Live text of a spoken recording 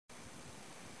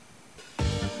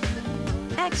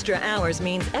Extra hours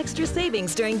means extra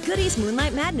savings during Goodys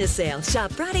Moonlight Madness sale. Shop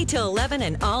Friday till 11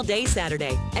 and all day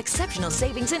Saturday. Exceptional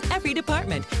savings in every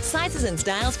department. Sizes and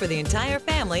styles for the entire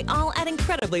family, all at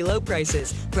incredibly low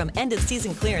prices. From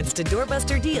end-of-season clearance to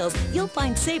doorbuster deals, you'll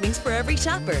find savings for every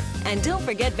shopper. And don't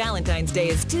forget Valentine's Day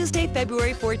is Tuesday,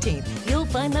 February 14th. You'll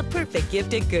find the perfect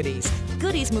gift at Goodys.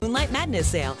 Goodys Moonlight Madness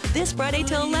sale this Friday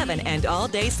till 11 and all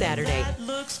day Saturday. That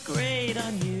looks great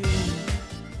on you.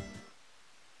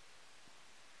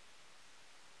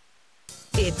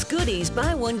 It's Goodys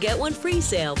Buy One Get One Free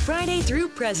sale Friday through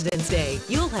President's Day.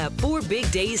 You'll have 4 big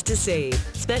days to save.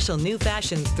 Special new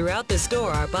fashions throughout the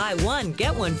store are buy one,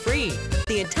 get one free.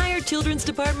 The entire children's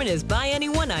department is buy any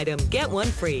one item, get one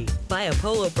free. Buy a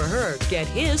polo for her, get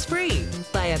his free.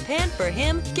 Buy a pant for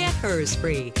him, get hers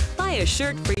free. Buy a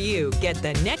shirt for you, get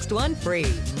the next one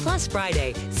free. Plus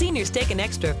Friday, seniors take an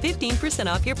extra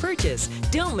 15% off your purchase.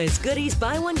 Don't miss Goodys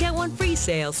Buy One Get One Free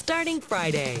sale starting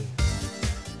Friday.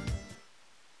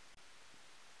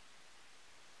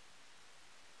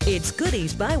 It's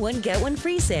Goodys Buy One Get One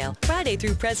Free sale. Friday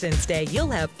through President's Day, you'll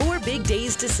have 4 big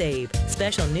days to save.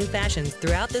 Special new fashions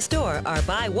throughout the store are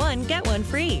buy one, get one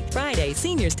free. Friday,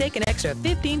 seniors take an extra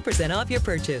 15% off your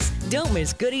purchase. Don't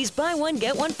miss Goodys Buy One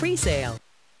Get One Free sale.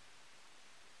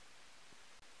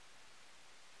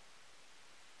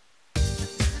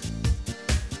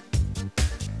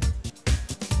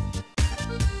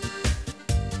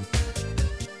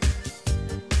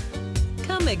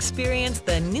 Experience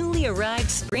the newly arrived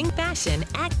spring fashion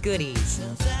at Goodys.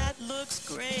 Now that looks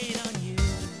great on you.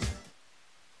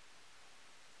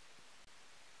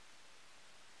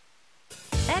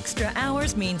 Extra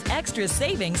hours means extra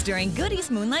savings during Goodys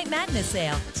Moonlight Madness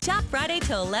sale. Shop Friday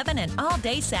till 11 and all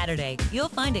day Saturday. You'll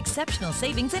find exceptional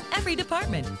savings in every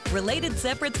department. Related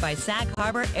separates by Sag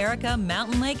Harbor, Erica,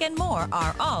 Mountain Lake, and more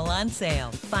are all on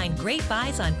sale. Find great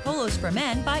buys on polos for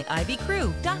men by Ivy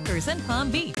Crew, Dockers, and Palm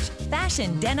Beach.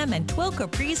 Fashion denim and twill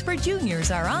capris for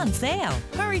juniors are on sale.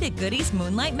 Hurry to Goodys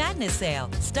Moonlight Madness sale.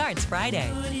 Starts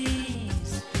Friday.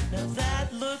 Goodies, now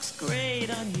that looks great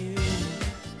on you.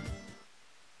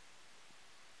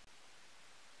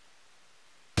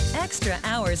 Extra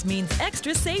hours means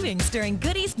extra savings during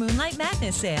Goodys Moonlight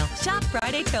Madness sale. Shop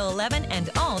Friday till 11 and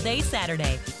all day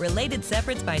Saturday. Related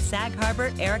separates by Sag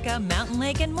Harbor, Erica, Mountain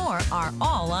Lake, and more are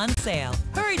all on sale.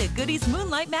 Hurry to Goodys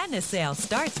Moonlight Madness sale.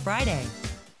 Starts Friday.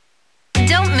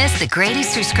 Don't miss the Great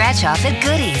Easter Scratch-Off at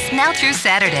Goodys, now through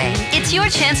Saturday. It's your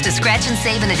chance to scratch and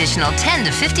save an additional 10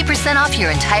 to 50% off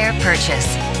your entire purchase.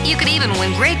 You could even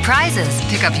win great prizes.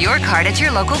 Pick up your card at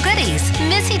your local Goodys.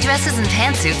 Missy dresses and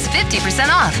pantsuits 50%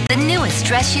 off. The newest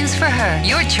dress shoes for her.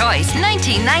 Your choice,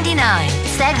 $19.99.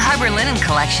 Sag Harbor Linen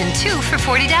Collection, 2 for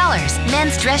 $40.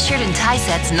 Men's dress shirt and tie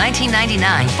sets,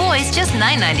 $19.99. Boys, just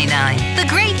 $9.99. The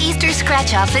Great Easter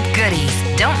Scratch-Off at Goodys.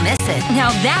 Don't miss it.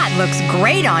 Now that looks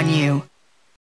great on you.